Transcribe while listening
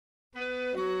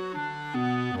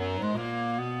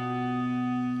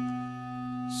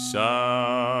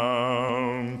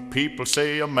Some people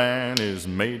say a man is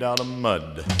made out of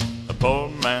mud. A poor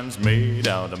man's made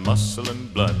out of muscle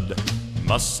and blood.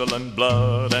 Muscle and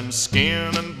blood and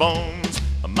skin and bones.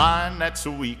 A mind that's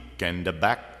weak and a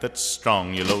back that's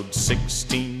strong. You load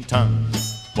 16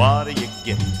 tons, what do you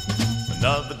get?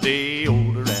 Another day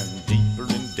older and deeper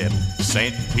in debt.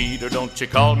 St. Peter, don't you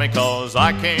call me, 'cause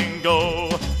I can't go.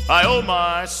 I owe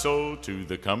my soul to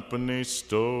the company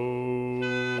store.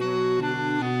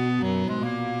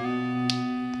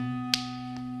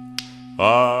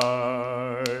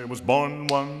 I was born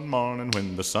one morning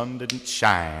when the sun didn't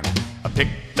shine. I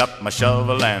picked up my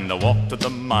shovel and I walked to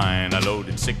the mine. I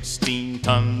loaded 16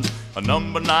 tons of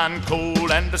number 9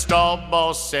 coal, and the straw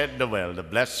boss said, well, to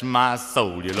bless my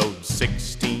soul, you load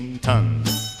 16 tons,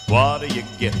 what do you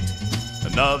get?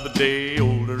 Another day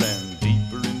older and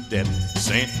deeper in debt.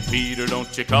 St. Peter,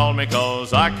 don't you call me,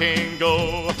 'cause I can't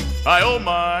go. I owe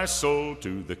my soul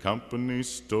to the company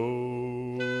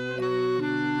store.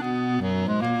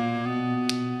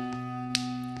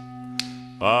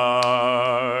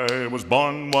 I was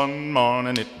born one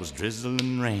morning, it was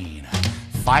drizzling rain.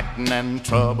 Fighting and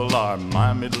trouble are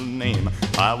my middle name.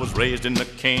 I was raised in the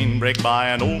canebrake by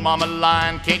an old mama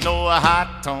lion. Can't no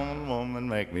high-toned woman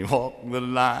make me walk the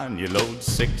line. You load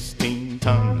 16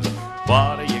 tons,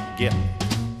 what do you get?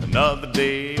 Another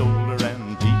day older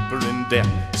and deeper in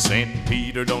debt. St.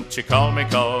 Peter, don't you call me,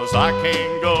 'cause I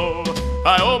can't go.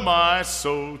 I owe my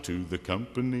soul to the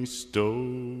company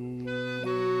store.